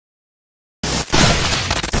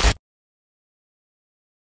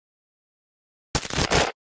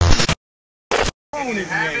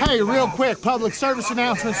Hey, real quick, public service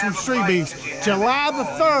announcements from Streetbeefs. July the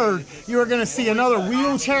 3rd, you are going to see another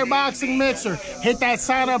wheelchair boxing mixer. Hit that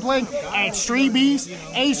sign-up link at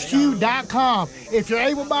streetbeefshq.com. If you're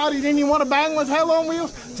able-bodied and you want to bang with Hell on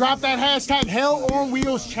Wheels, drop that hashtag Hell on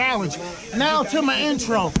Wheels Challenge. Now to my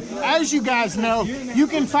intro. As you guys know, you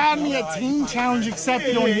can find me at Team Challenge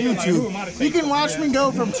Accepted on YouTube. You can watch me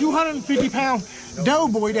go from 250-pound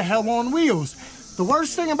doughboy to Hell on Wheels. The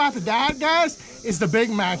worst thing about the diet, guys, is the Big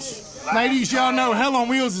Macs. Ladies, y'all know Hell on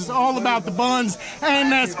Wheels is all about the buns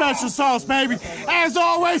and that special sauce, baby. As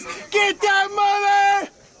always, get that money!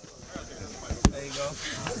 There you go.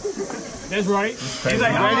 That's right. He's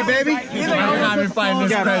like, ready, baby? He's like, I'm not even fighting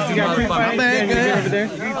this crazy motherfucker. Get over there.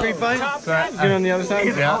 You free fight? Get on the other side.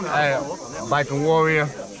 Yeah, hey, Viking warrior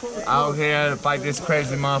out here to fight this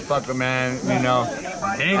crazy motherfucker, man. You know,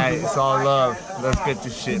 hey, it's all love. Let's get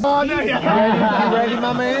this shit. Oh, no, you ready,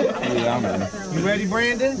 my man? Yeah, I'm ready. You ready,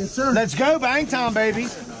 Brandon? Yes, sir. Let's go, bang time, baby.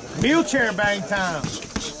 Wheelchair bang time.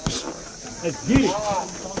 Let's get it.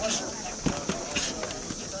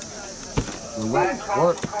 Work.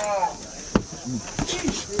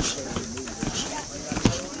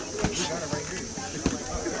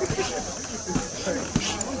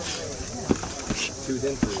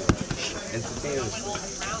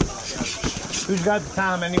 Who's got the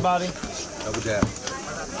time? Anybody? Double jab.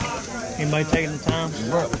 Anybody taking the time?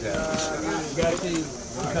 Double jab. Got you.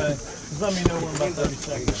 Okay. Just let me know when about 30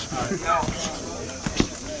 seconds.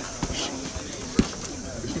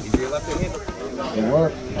 Easy left hand. Good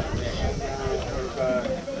work.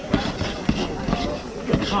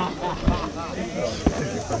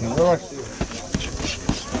 Good work.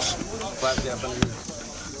 Flat jab underneath.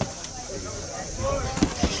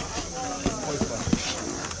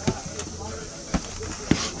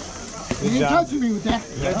 You didn't touch me with that.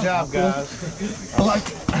 Good job, guys. I like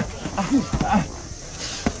it.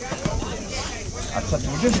 I touched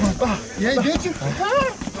you with this one. Yeah, did you?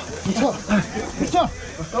 What's up? What's up?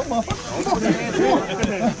 Don't motherfucker.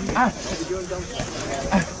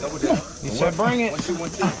 You said bring it.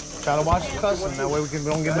 Try to watch the cussing. That way we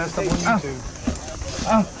don't get messed up on YouTube.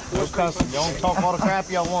 No cussing. Y'all talk all the crap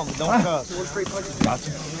y'all want, but don't cuss.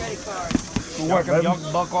 Gotcha. Y'all can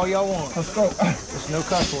buck all y'all want. Let's go. There's no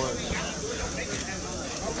cuss words.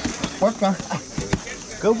 Work, man.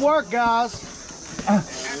 Good work, guys.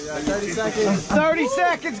 30 seconds. 30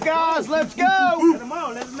 seconds, guys. Let's go. Come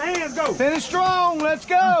on, let the hands go. Finish strong. Let's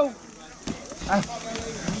go.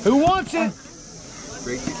 Who wants it?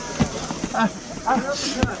 Let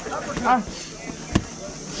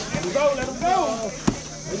him go, let him go.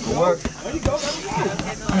 Good work. There you go, let him go.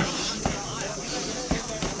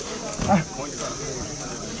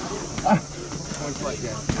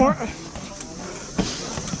 Work.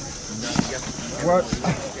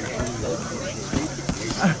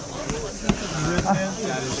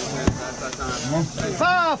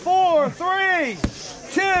 5, 4, 3,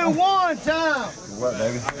 2, 1, time. What,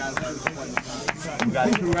 baby?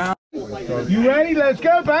 You ready? Let's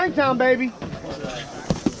go. Bang time, baby.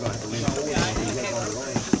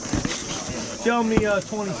 Show me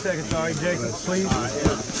 20 seconds, all right, Jacob, please.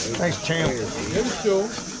 Thanks, champ.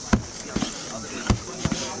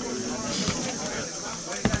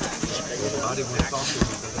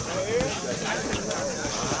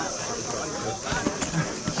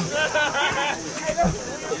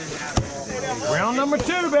 Round number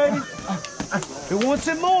 2, baby. Who wants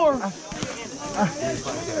it more? And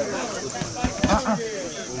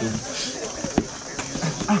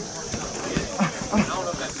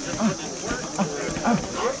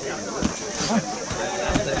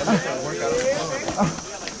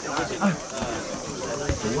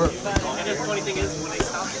the funny thing is, when they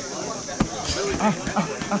stop it,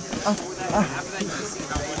 after that, you see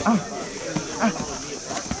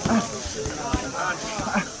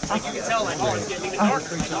like you can tell, like, oh, it's getting even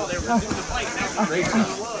darker. Oh, they're doing the fight.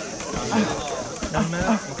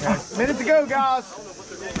 Okay. Minute to go, guys.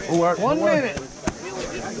 1 minute.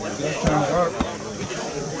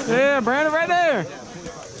 Yeah, Brandon, right there.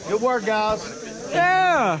 Good work, guys.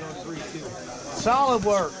 Yeah. Solid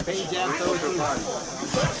work.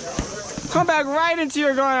 Come back right into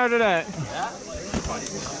your going after that.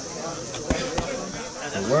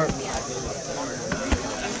 Good work.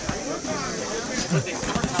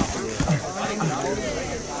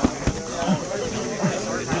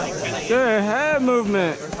 Good head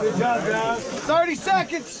movement. Good job, guys. 30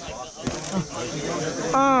 seconds.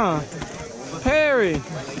 Perry.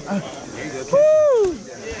 Woo!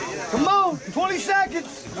 Come on, 20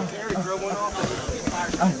 seconds.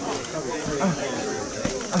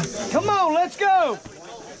 Come on, let's go.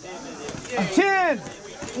 10,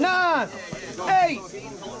 9, 8,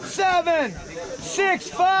 7, 6,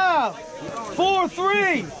 5, 4,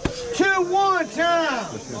 3, 2, 1, time.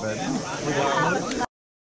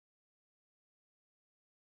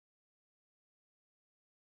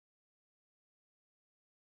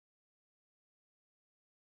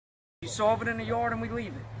 You solve it in the yard and we leave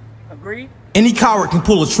it. Agreed? Any coward can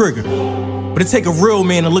pull a trigger, but it take a real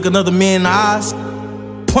man to look another man in the eyes,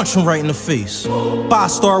 punch him right in the face.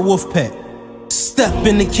 5-star wolf pack. Step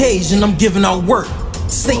in the cage and I'm giving out work.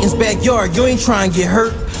 Satan's backyard, you ain't trying to get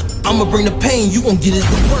hurt. I'ma bring the pain, you gon' get it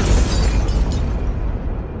to work.